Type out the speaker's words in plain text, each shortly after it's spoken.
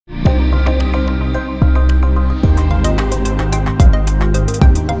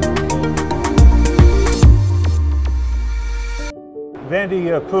Andy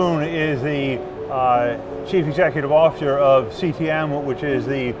Poon is the Chief Executive Officer of CTM, which is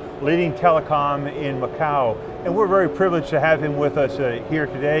the leading telecom in Macau. And we're very privileged to have him with us here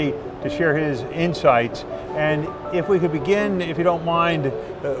today to share his insights. And if we could begin, if you don't mind,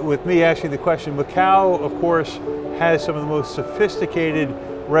 with me asking the question, Macau, of course, has some of the most sophisticated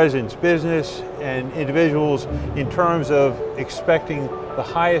residents, business and individuals, in terms of expecting the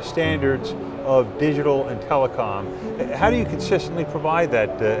highest standards of digital and telecom. How do you consistently provide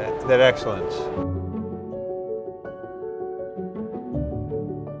that excellence?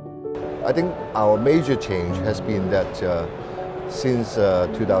 I think our major change has been that since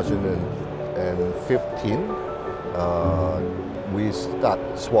 2015, we start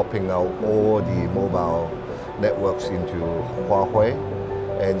swapping out all the mobile networks into Huawei,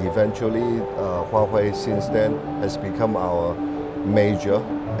 and eventually Huawei since then has become our major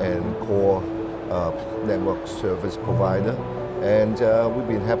and core network service provider, and we've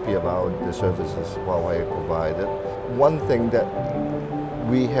been happy about the services Huawei provided. One thing that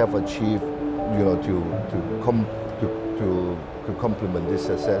we have achieved, to complement this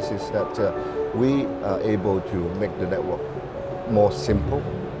success is that we are able to make the network more simple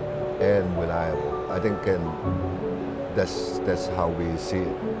and reliable. I think that's how we see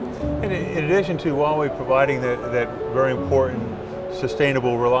it. And in addition to Huawei providing that very important,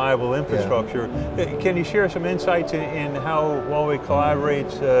 sustainable, reliable infrastructure, can you share some insights in how Huawei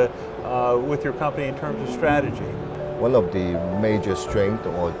collaborates with your company in terms of strategy? One of the major strengths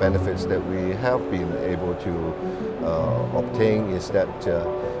or benefits that we have been able to obtain is that,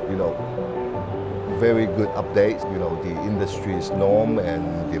 very good updates, the industry's norm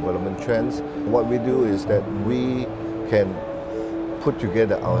and development trends. What we do is that we can put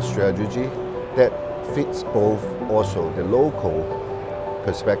together our strategy that fits both also the local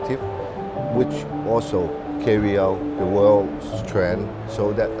perspective, which also carry out the world's trend,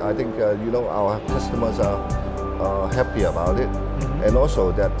 so that I think, our customers are happy about it, and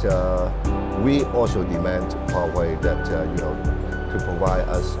also that we also demand Huawei that to provide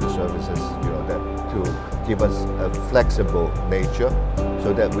us the services, that to give us a flexible nature,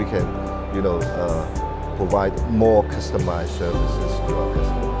 so that we can provide more customized services to our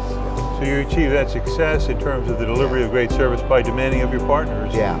customers. So you achieve that success in terms of the delivery of great service by demanding of your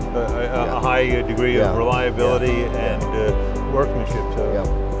partners a high degree of reliability and workmanship. So.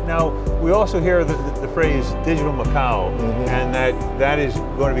 Now, we also hear the phrase digital Macau, and that is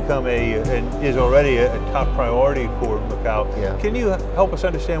going to become and is already a top priority for Macau. Can you help us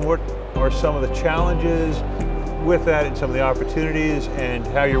understand what are some of the challenges with that and some of the opportunities, and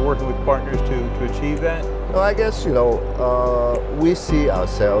how you're working with partners to achieve that? Well, I guess, we see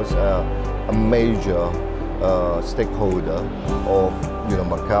ourselves a major stakeholder of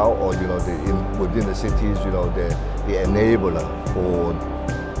Macau, or within the cities, the enabler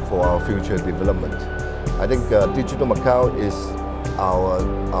for our future development. I think Digital Macau is our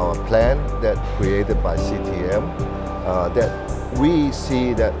plan that created by CTM, that we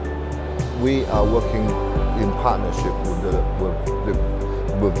see that we are working in partnership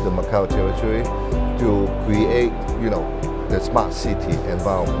with the Macau territory to create the smart city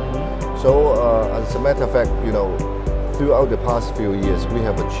environment. So as a matter of fact, throughout the past few years, we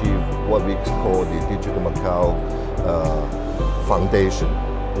have achieved what we call the Digital Macau Foundation,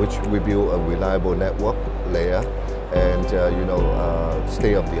 which we build a reliable network layer and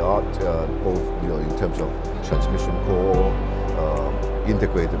state-of-the-art, both in terms of transmission core,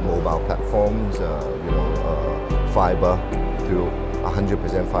 integrated mobile platforms, fiber, through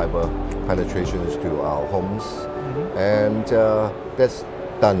 100% fiber penetrations to our homes, and that's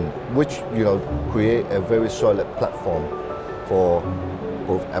done, which create a very solid platform for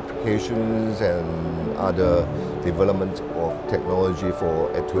both applications and other development of technology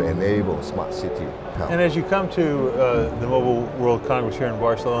to enable smart city power. And as you come to the Mobile World Congress here in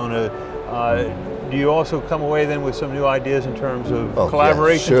Barcelona, do you also come away then with some new ideas in terms of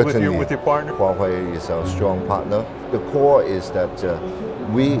collaborations with your partner? Huawei is our strong partner. The core is that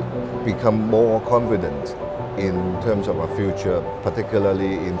we become more confident in terms of our future,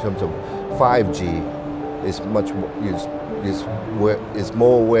 particularly in terms of 5G is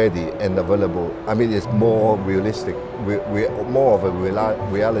more ready and available. I mean, it's more realistic. We're more of a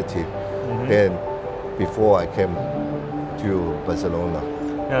reality than before I came to Barcelona.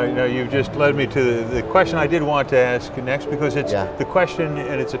 Now, you've just led me to the question I did want to ask next, because it's the question,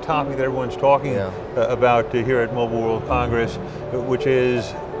 and it's a topic that everyone's talking about here at Mobile World Congress, which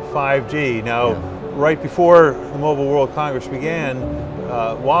is 5G. Now, right before the Mobile World Congress began,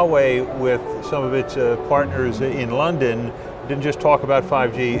 Huawei, with some of its partners in London, didn't just talk about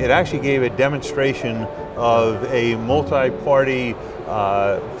 5G, it actually gave a demonstration of a multi-party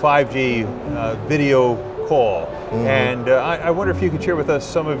 5G video call. And I wonder if you could share with us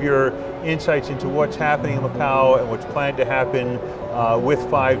some of your insights into what's happening in Macau and what's planned to happen with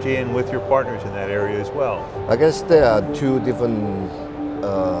 5G and with your partners in that area as well. I guess there are two different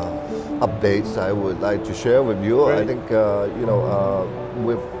updates I would like to share with you. Great. I think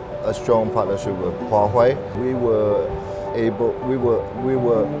with a strong partnership with Huawei,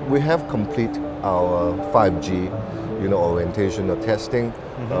 we have complete our 5G, orientation or testing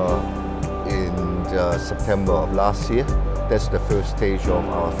in September of last year. That's the first stage of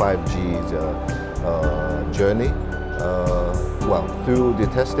our 5G journey. Well, through the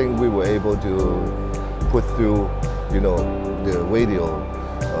testing, we were able to put through, the radio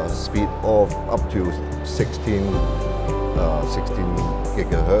speed of up to 16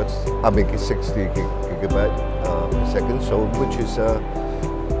 gigahertz. I mean 60 gigabyte per second. So which is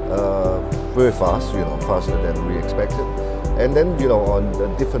very fast, faster than we expected. And then,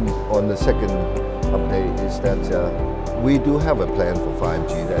 on the second update is that we do have a plan for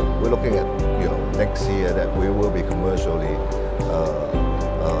 5G that we're looking at, next year that we will be commercially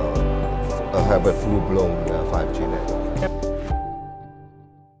have a full-blown 5G network.